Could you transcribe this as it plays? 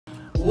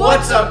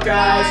What's up,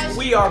 guys?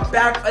 We are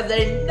back with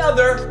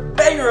another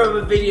banger of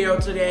a video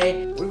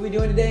today. What are we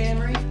doing today,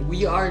 Emery?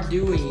 We are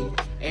doing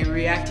a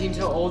reacting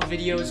to old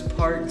videos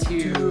part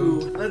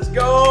 2. Let's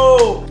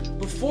go!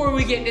 Before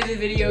we get into the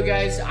video,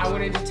 guys, I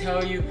wanted to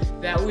tell you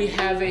that we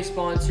have a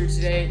sponsor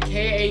today,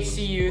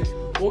 KHC Youth.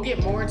 We'll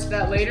get more into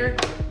that later.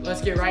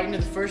 Let's get right into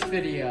the first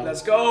video.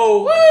 Let's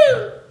go!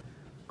 Woo!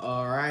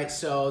 Alright,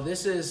 so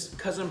this is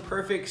Cousin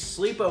Perfect's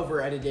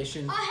sleepover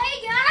edition.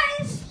 Hey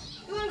guys!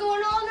 You wanna go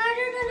an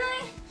all-nighter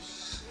tonight?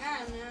 I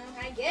don't know,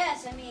 I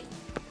guess. I mean,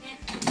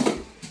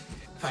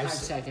 5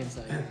 seconds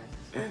later.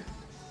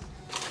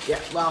 Yeah,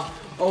 well,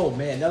 oh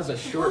man, that was a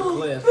short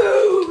clip.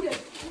 Whoa,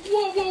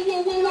 whoa,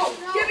 whoa, whoa, whoa.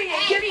 Give me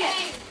it, give me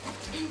it.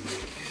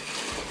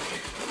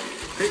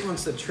 Creighton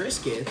wants the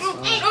Triscuits.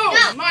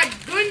 Oh, my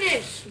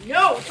goodness.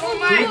 No, oh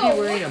my. He's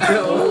wearing a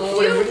polo.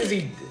 What is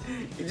he?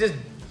 He just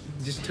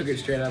took it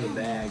straight out of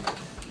the bag.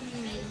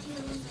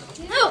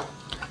 no!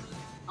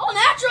 All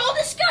natural,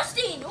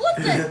 disgusting! What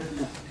the?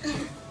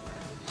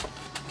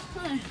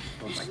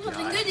 Oh my Nothing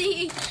god. good to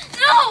eat.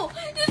 No!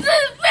 This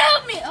doesn't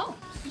fail me! Oh,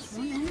 just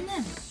one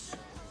M&M.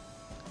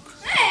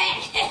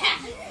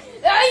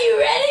 Are you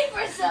ready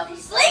for some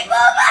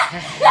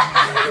sleepover?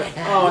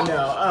 Oh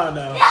no, oh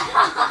no.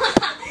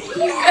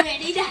 You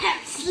ready to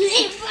have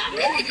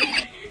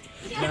sleepover?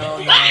 No, no.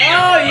 Oh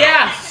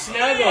yeah,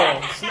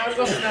 snuggle,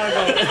 snuggle,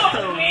 snuggle.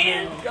 Oh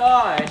man,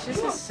 gosh, this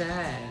is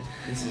sad.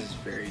 This is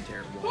very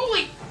terrible.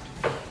 Holy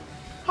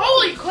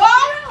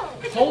cloud!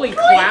 Holy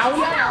cloud!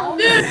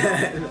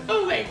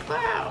 Holy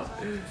cloud!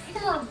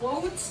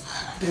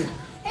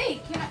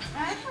 Hey, can I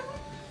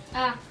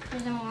have one?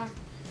 Here's some more.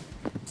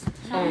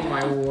 Oh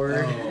my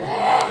word!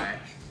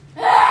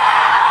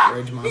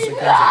 Rage monster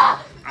comes out.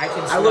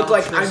 I look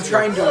like I'm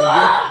trying to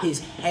rip his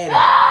head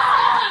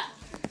off.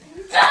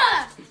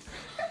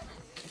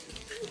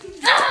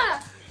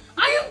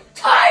 I am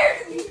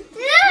tired of you.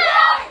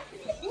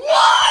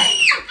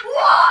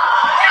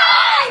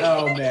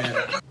 Oh man.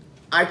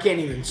 I can't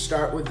even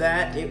start with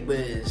that. It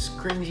was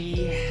cringy.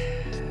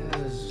 It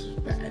was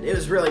bad. It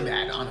was really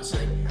bad,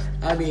 honestly.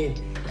 I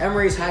mean,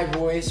 Emery's high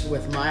voice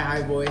with my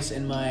high voice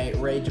and my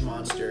rage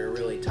monster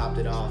really topped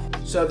it off.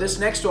 So this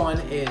next one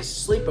is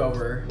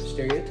sleepover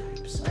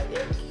stereotypes, I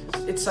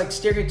think. It's like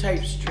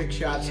stereotypes, trick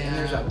shots, and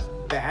there's a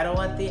battle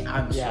at the end.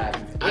 I'm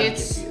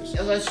confused.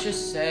 Let's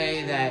just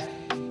say that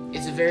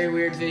it's a very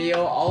weird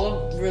video,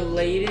 all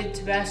related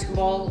to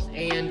basketball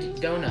and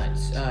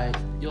donuts.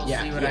 You'll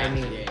see what I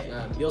mean.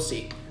 Yeah. You'll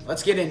see.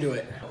 Let's get into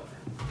it.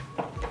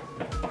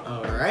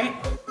 All right.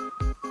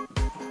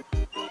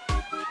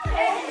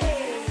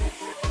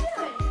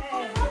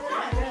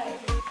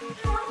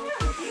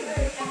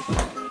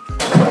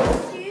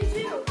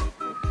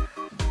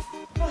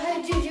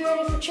 Hey, dude, you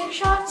ready for trick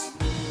shots?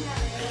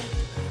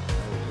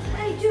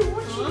 Hey, dude,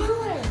 what you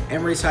doing?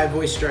 Emery's high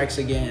voice strikes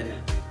again.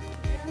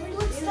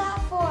 What's that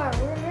for?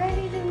 We're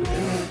ready to make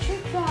a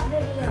trick shot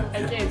video.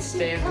 I can't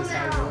stand this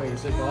high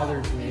voice. It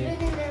bothers You've me.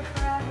 been in there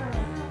forever.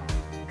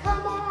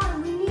 Come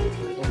on, we need to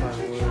make a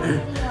trick shot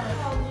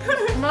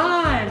video. Come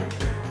on!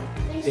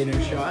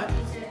 Dinner shot.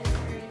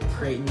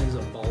 Creighton is a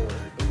baller.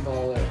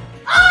 Baller.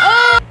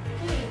 Oh,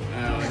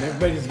 and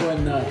everybody's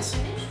going nuts.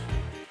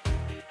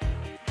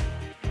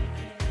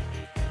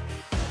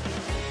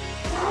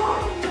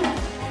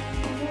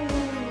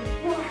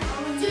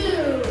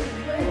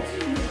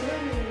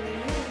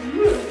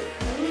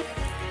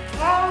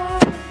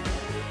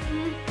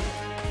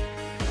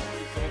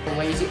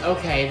 Lazy.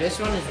 Okay, this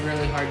one is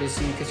really hard to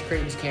see because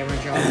Creighton's camera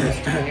job is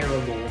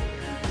terrible.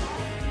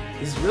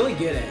 He's really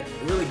good at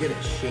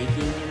shaking,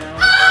 you know?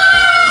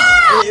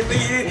 He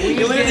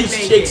We literally did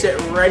make shakes it.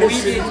 it right We as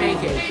soon did as make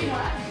he- it.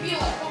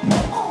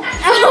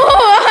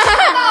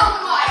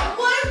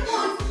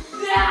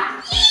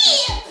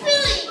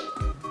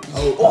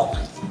 Oh.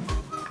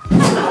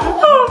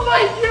 Oh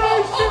my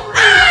gosh!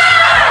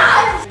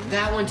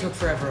 That one took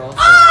forever also.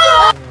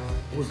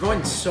 We're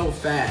going so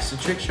fast. The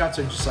trick shots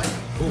are just like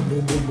boom,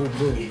 boom, boom, boom,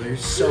 boom. They're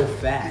so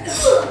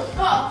fast. Do you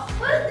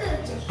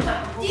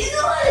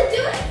know how to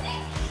do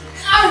anything?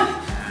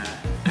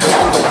 He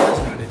doesn't know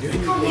how to do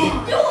anything. I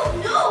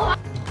don't know.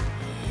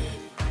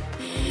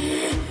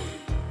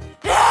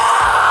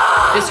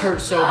 This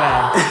hurts so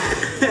bad.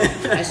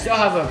 I still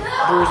have a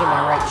bruise on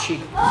my right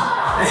cheek.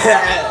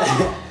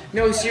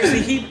 No,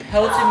 seriously, he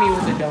pelted me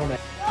with a donut.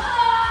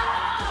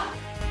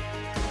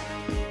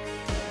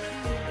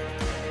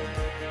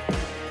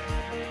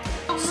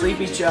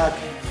 Sleepy Chuck,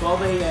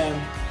 12 a.m.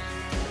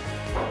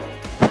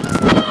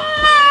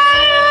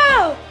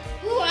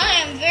 Ooh,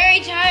 I am very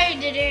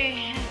tired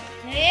today.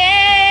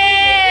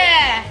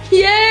 Yeah!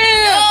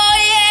 Yeah! Oh,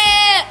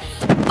 yeah!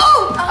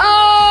 Oh!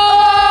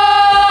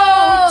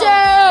 Oh!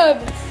 Jab!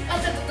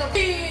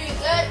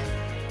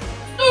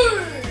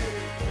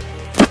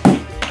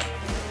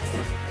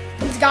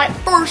 He's got it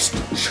first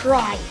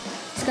try.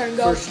 It's gonna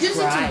go. First This is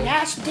try.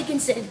 Nash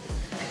Dickinson.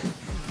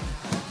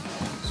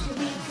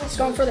 He's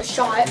going for the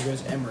shot. Here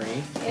goes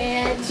Emery.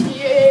 And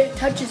he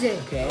touches it.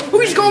 Okay. Oh,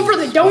 he's going for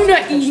the donut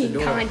Touch the eating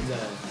door. kind.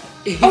 The-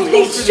 Oh,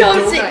 he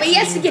shoves it, but he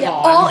has to get it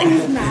all in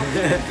his mouth.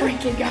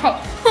 freaking go.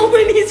 Oh,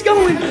 and he's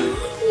going 1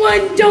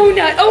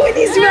 donut. Oh, and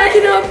he's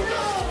racking up.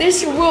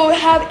 This will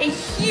have a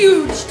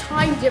huge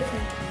time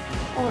difference.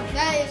 Oh,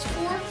 That is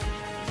 4.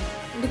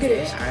 look at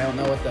this. I don't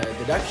know what the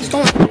deduction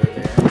going. is there.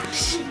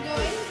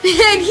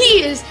 And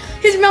his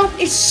mouth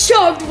is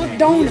shoved with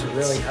donuts. He's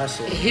really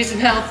hustling. His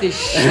mouth is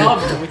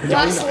shoved with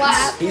Last donuts.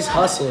 lap. He's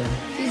hustling.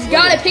 He's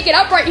got to pick it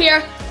up right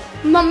here.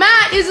 My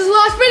mat is his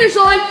last finish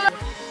line.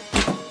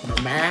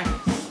 Mac. I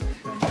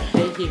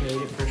think he made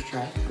it first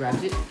try.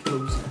 Grabbed it,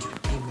 closed it.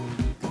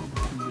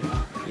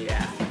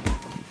 Yeah.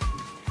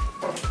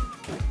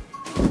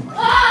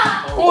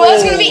 Oh,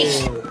 that's going to be.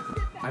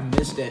 I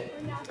missed it.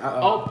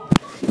 Uh-oh. Oh,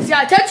 He's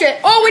got to touch it.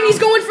 Oh, and he's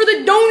going for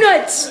the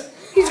donuts.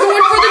 He's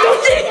going for the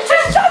donuts. He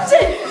just shoves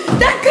it.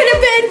 That could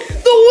have been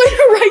the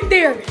winner right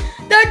there.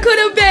 That could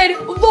have been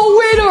the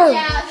winner.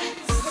 Yeah.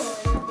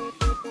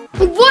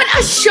 What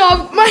a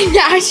shove by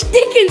Nash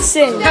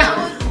Dickinson.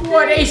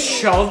 what a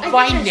shove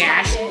by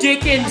Nash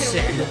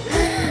Dickinson.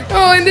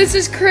 Oh, and this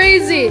is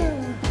crazy.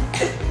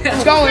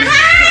 He's going.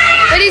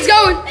 And he's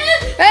going.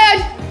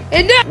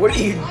 And now. What are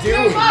you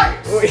doing?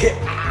 Marks.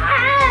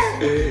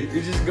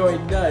 You're just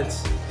going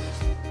nuts.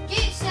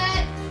 Get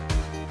set.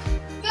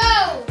 Go.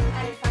 I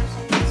did 5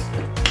 seconds.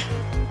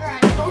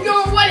 Alright. Oh,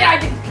 no, what did I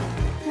do?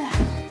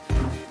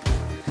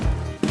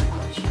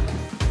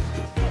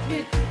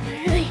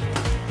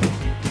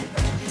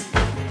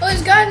 Oh,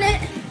 he's gotten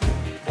it.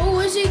 Oh,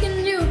 what's he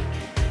gonna do?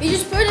 He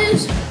just put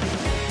his.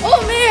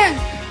 Oh, man.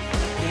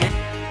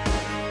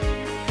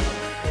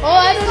 Oh,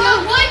 I don't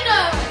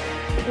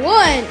know.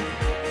 One.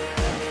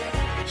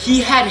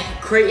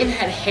 Creighton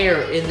had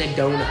hair in the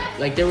donut.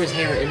 Like there was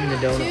hair in the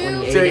donut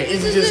when he So ate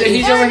it's it. just- So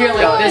he's over here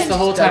like this the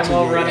whole time Touching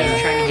while your running,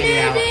 hair. trying to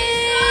get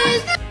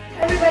it out.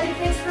 Everybody,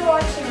 thanks for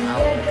watching. We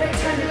had a great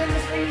time doing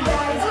this for you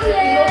guys. Oh,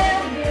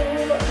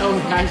 yeah. Oh,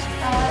 nice.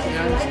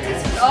 Like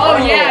this. Oh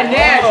yeah,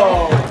 Nash.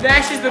 Oh.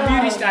 Nash is the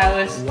beauty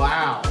stylist.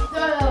 Wow.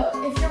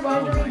 If you're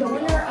wondering, the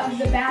winner of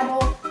the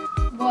battle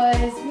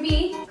was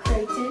me,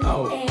 Creighton.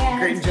 Oh, and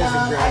Creighton just I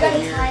grabbed got it a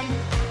here. time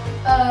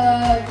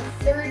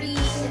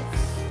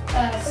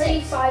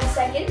 35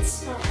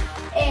 seconds.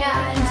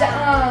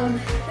 And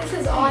this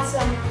is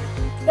awesome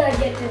that I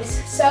get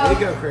this. So Way to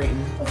go,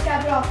 Creighton. let's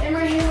cap it off.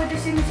 Emery, here with your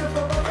signature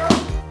football throw.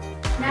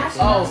 Nash.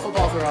 Oh,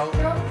 football throw.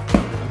 throw.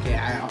 Okay, I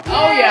don't.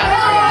 Oh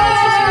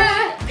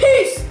yeah.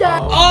 Peace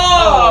out.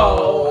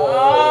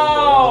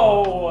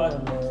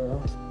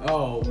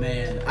 Oh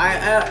man,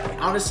 I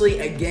honestly,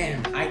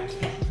 again, I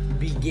can't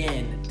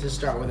begin to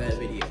start with that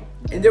video.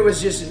 And there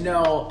was just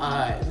no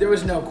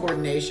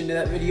coordination to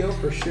that video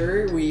for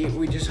sure.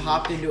 We just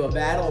hopped into a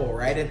battle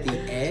right at the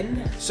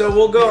end. So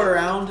we'll go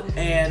around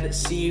and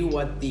see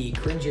what the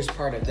cringiest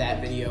part of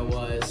that video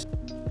was.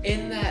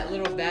 In that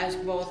little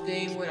basketball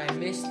thing when I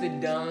missed the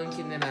dunk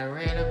and then I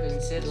ran up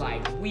and said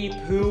like "wee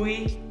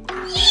pooey"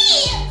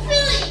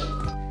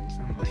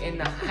 in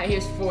the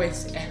highest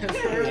voice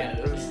ever. Yeah,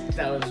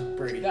 that was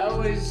pretty. That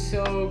was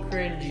so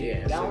cringy.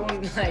 Yeah, that so-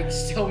 one like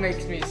still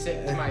makes me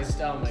sick to my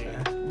stomach.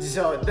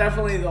 So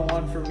definitely the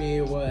one for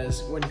me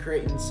was when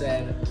Creighton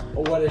said,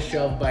 "Oh, what a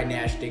shove by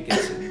Nash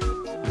Dickinson."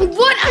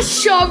 What a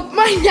shove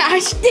by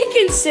Nash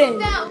Dickinson.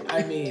 Now.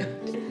 I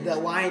mean, the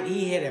line,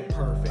 he hit it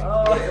perfect.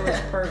 Oh. It was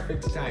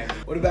perfect timing.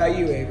 What about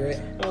you, Avery?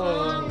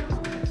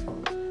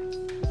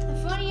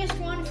 The funniest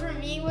one for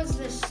me was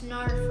the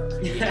snarfer.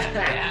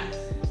 Yeah.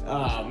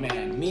 Oh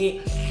man,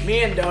 me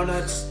and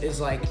Donuts is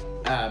like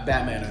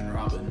Batman and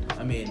Robin.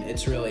 I mean,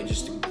 it's really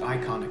just an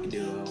iconic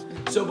duo.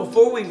 So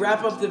before we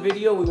wrap up the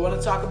video, we want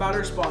to talk about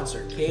our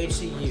sponsor,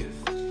 KHC Youth.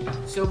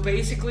 So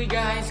basically,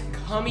 guys,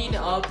 coming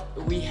up,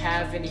 we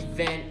have an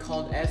event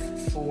called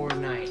F4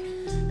 Night.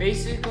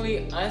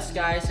 Basically, us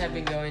guys have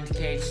been going to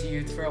KHC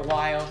Youth for a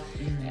while.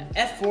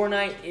 F4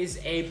 Night is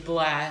a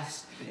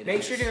blast.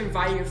 Make sure to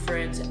invite your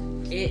friends.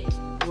 It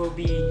will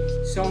be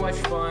so much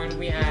fun.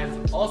 We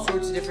have all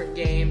sorts of different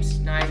games,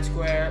 9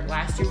 Square.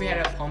 Last year we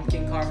had a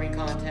pumpkin carving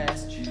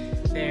contest.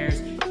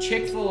 There's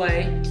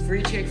Chick-fil-A,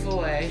 free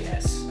Chick-fil-A.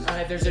 Yes.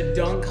 There's a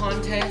dunk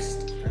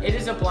contest. It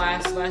is a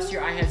blast. Last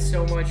year I had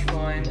so much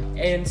fun.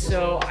 And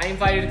so I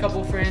invited a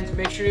couple friends.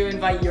 Make sure you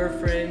invite your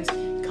friends.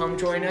 Come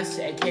join us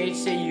at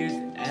KHC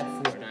Youth at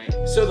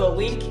Fortnite. So the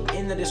link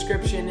in the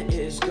description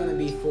is going to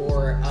be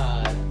for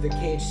the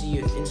KHC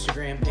Youth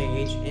Instagram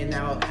page, and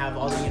that'll have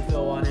all the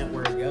info on it,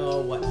 where to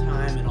go, what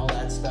time, and all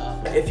that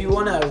stuff. If you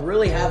want to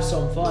really have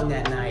some fun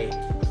that night,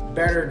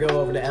 better go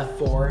over to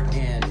F4,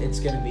 and it's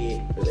gonna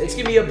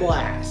be a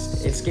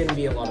blast. It's gonna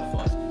be a lot of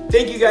fun.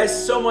 Thank you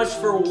guys so much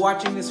for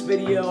watching this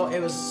video. It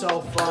was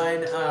so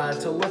fun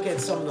to look at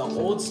some of the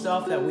old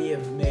stuff that we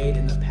have made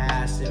in the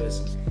past. It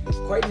was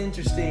quite an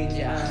interesting.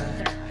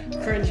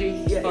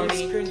 Cringy, Yeah,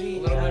 funny, it's cringy, a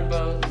little yeah. bit of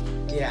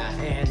both.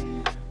 Yeah,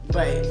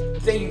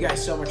 but thank you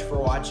guys so much for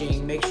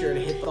watching. Make sure to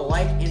hit the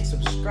like and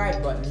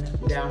subscribe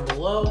button down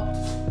below.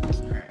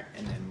 Alright,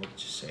 and then we'll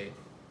just say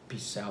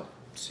peace out.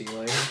 See you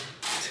later.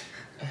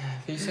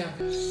 Peace out.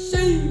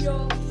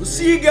 We'll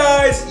see you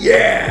guys.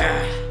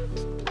 Yeah.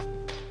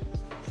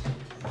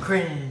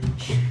 Cringe.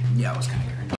 Yeah, it was kind of